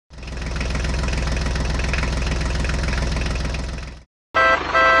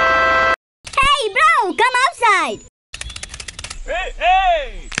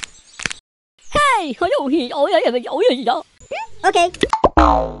嘿，好有戲，有人咪有人咗。Okay.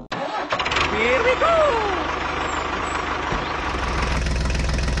 Here we go!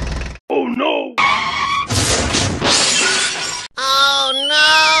 Oh no! Oh no!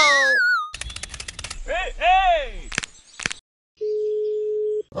 Hey!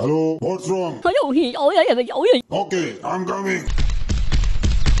 Hello, what's wrong? 好有戲，有人咪有人。Okay, I'm coming.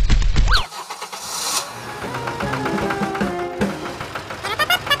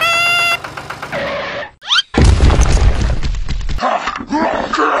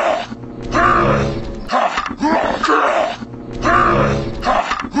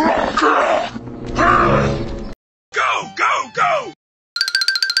 Go!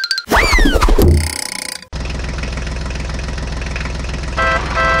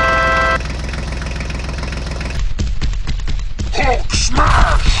 Hulk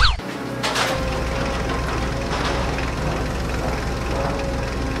smash!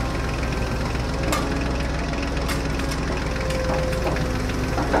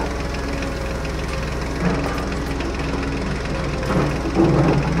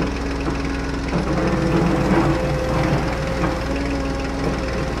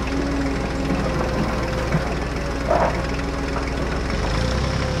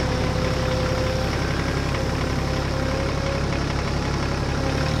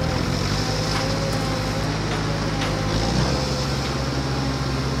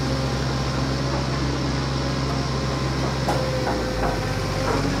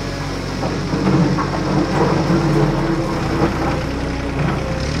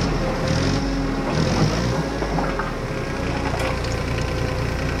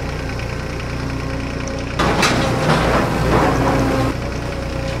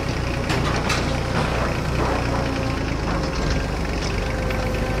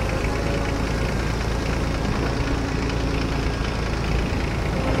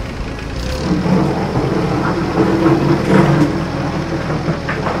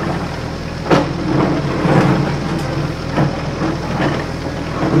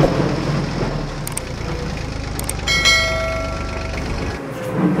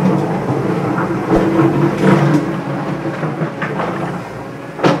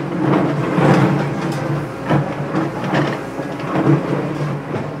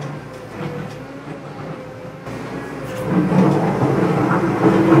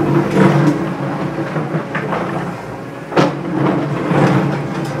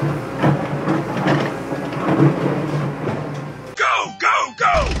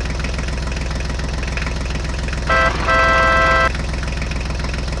 Go!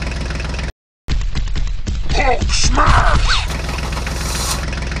 Hulk smash!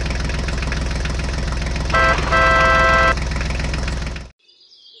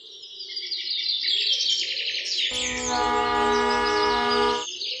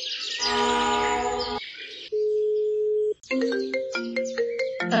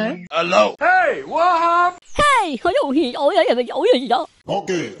 Hello? Hey, what happened? 嘿，好有戲，有人咪有人咗。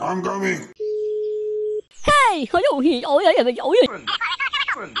Okay, I'm coming. 嘿，好有戲，有人咪有人。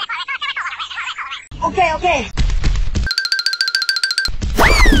Okay.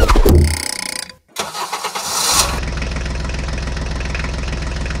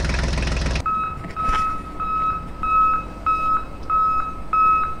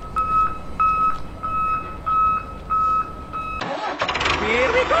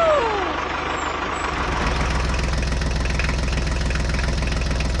 Here we go!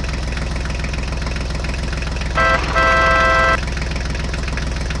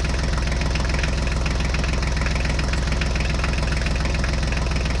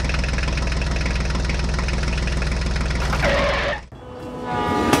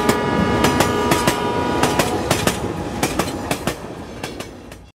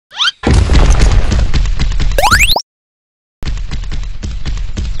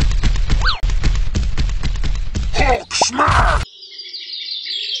 Hulk smash!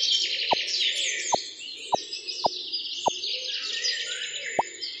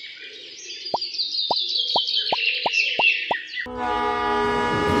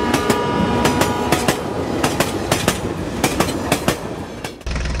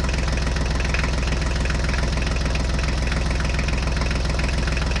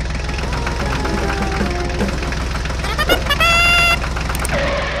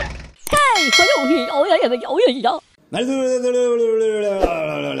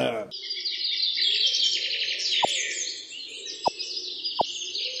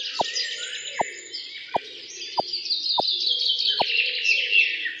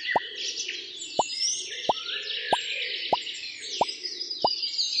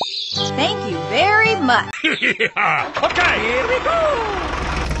 Thank you very much. Okay, here we go.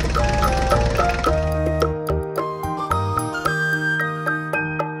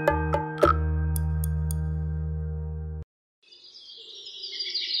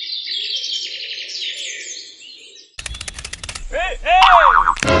 Hey, hey!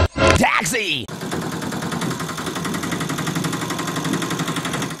 Taxi!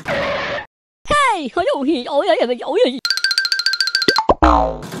 Hey, 好容易有人有人。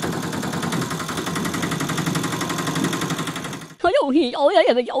好容易有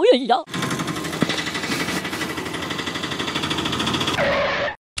人有人呀。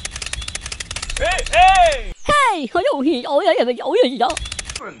Hey, hey! Hey, 好容易有人有人呀。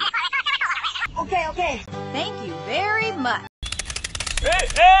 Okay, okay. Thank you very much. Hey,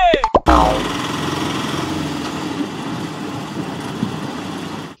 hey!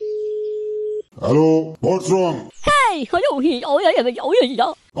 Hello, what's wrong? Hey, 好容易有人有人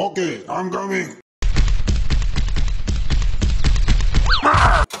呀。 Okay, I'm coming.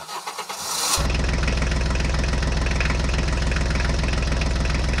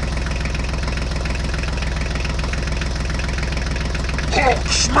 Hulk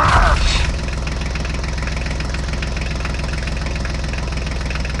smash!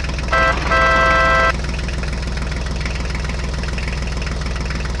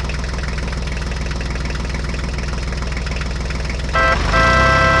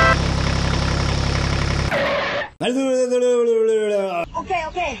 Okay,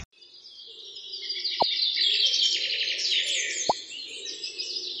 okay.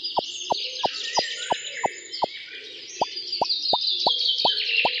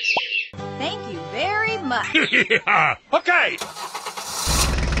 Thank you very much. Okay!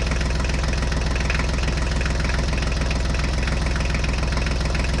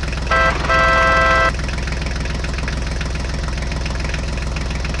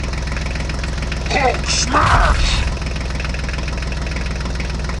 Hulk smash!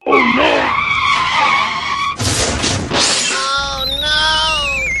 Oh no! Oh no!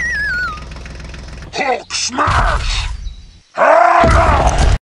 Hulk smash!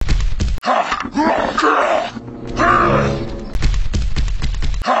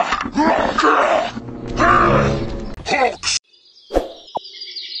 Hulk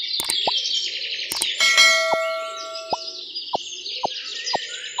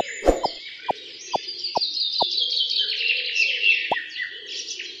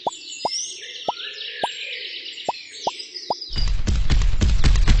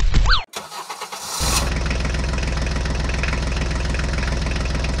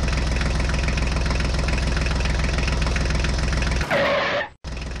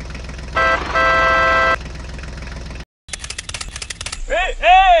Hey,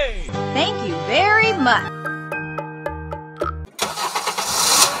 hey! Thank you very much.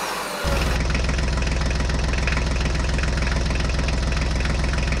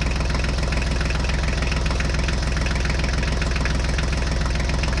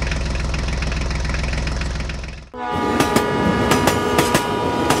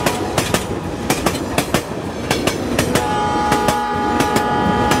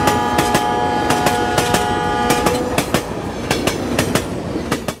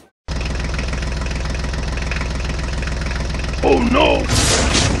 Oh no!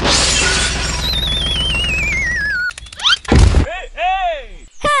 Hey, hey!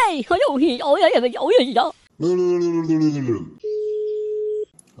 Hey, 好容易有人有人呀。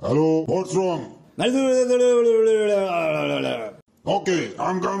 Hello, what's wrong? Okay,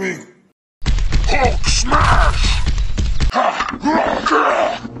 I'm coming. Hulk smash! Hulk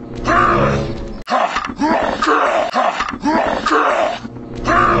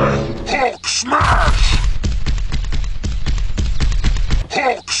smash!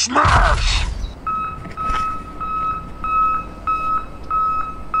 Hulk smash!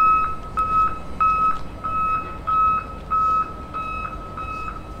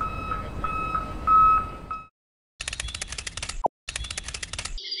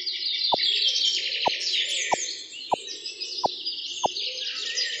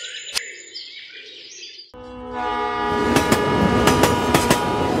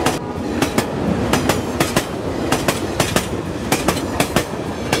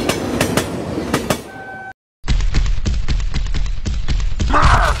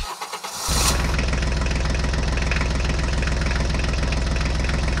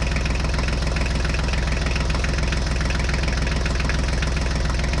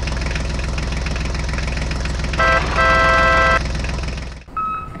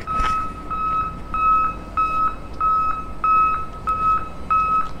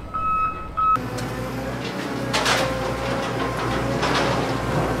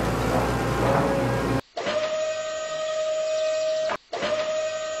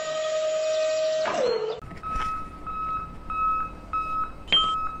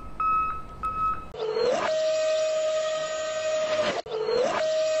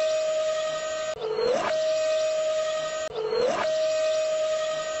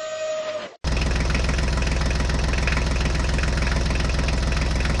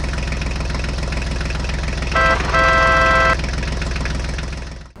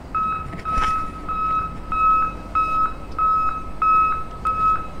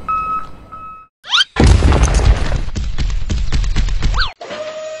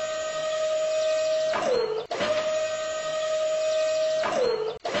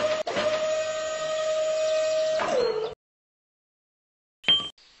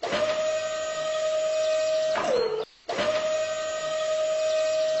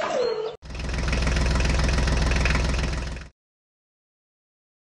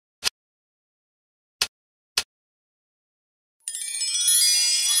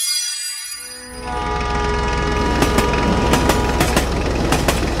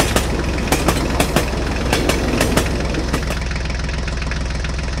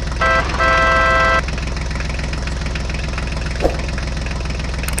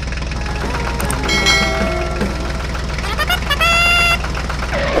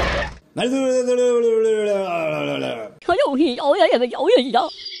 好有戏，有人有人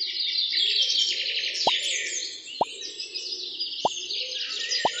有。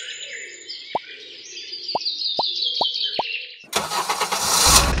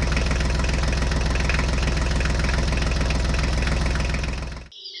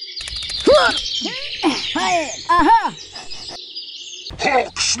嗨，啊哈！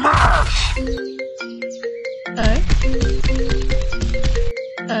 Hulk smash!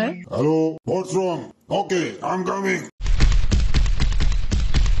 Hello, what's wrong? Okay, I'm coming.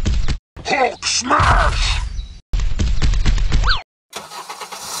 Hulk smash!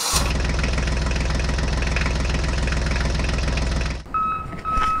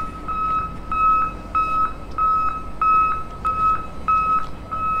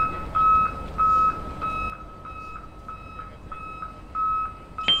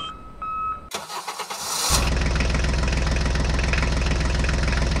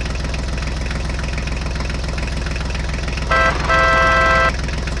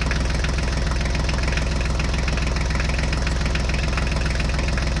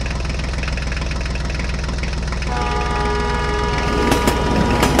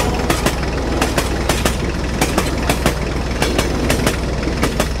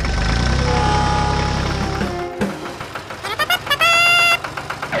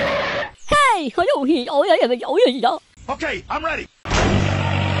好有戏，有人有。 Okay, I'm ready.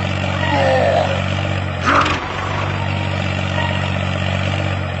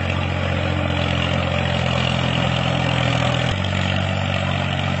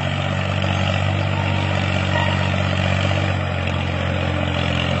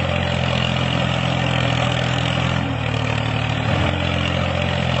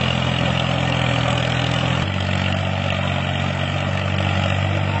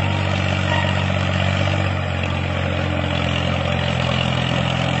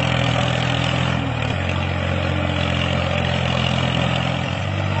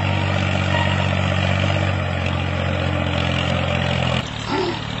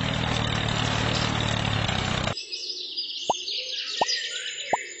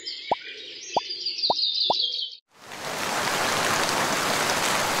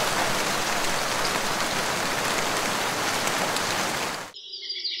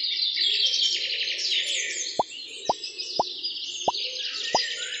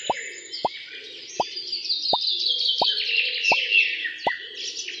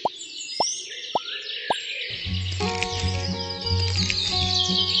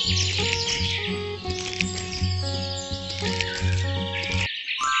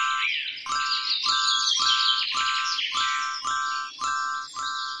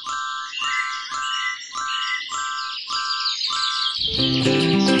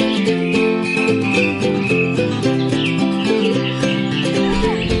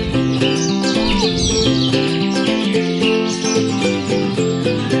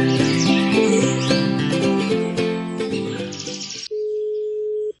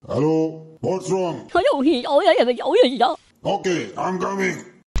 Hello, what's wrong? 好有戏，有人有。 Okay, I'm coming.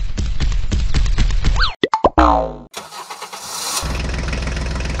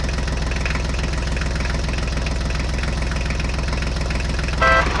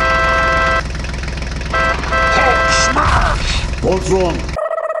 Hulk smash! What's wrong?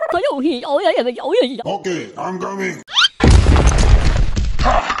 好有戏，有人有。 Okay, I'm coming.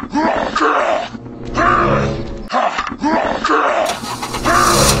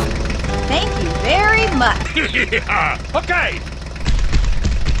 Thank you very much. Yeah, okay.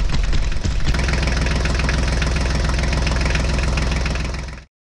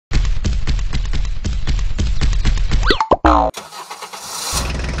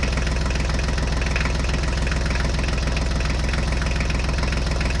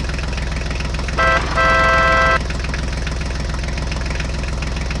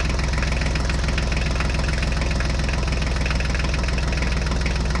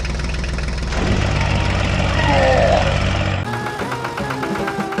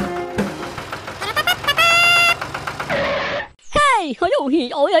好有戏，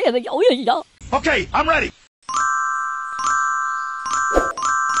有人有。 Okay, I'm ready.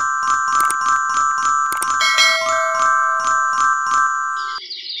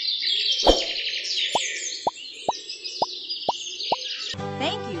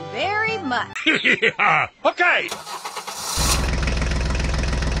 much. Yeah, okay.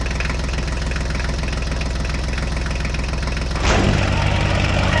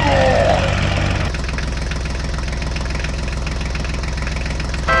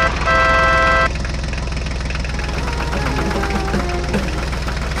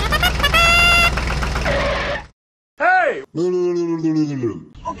 Hey!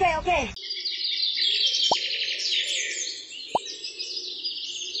 Okay, okay.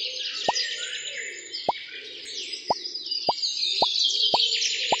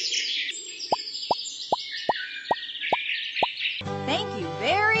 Thank you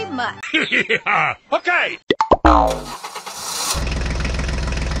very much. Yeah, okay.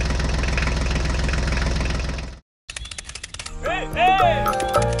 Hey, hey!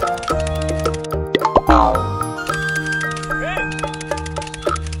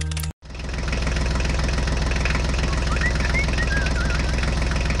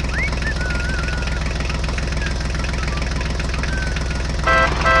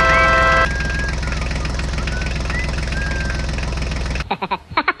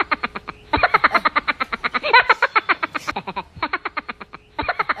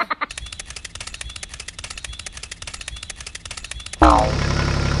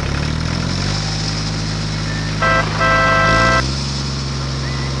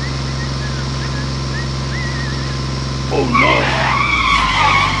 Oh no!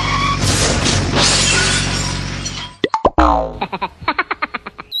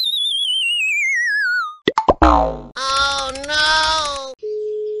 Oh no!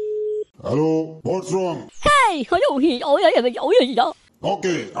 Hello, what's wrong? 嘿，我有嘢有嘢有嘢有。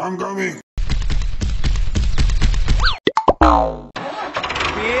Okay, I'm coming.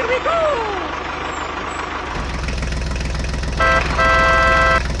 Here we go!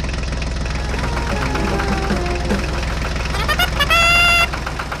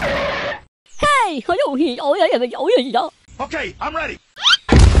 Hey, 我有嘢有嘢有。Okay, I'm ready.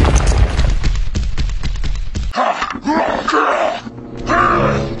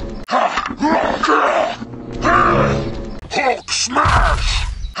 Hulk smash!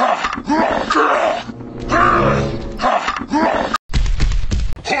 Hulk smash! Hulk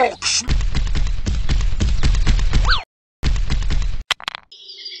smash!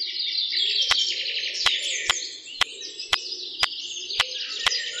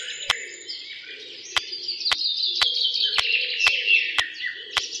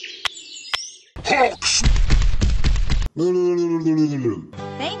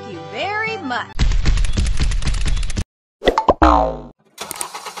 Thank you very much.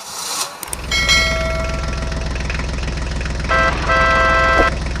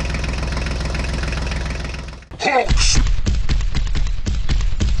 Hulk smash!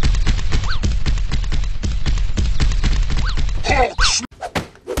 Hulk smash! Hulk smash!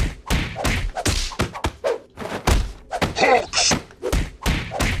 Hulk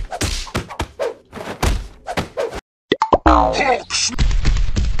smash!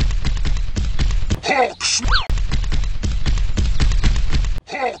 Hulk smash!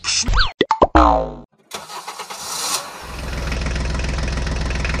 Hulk smash!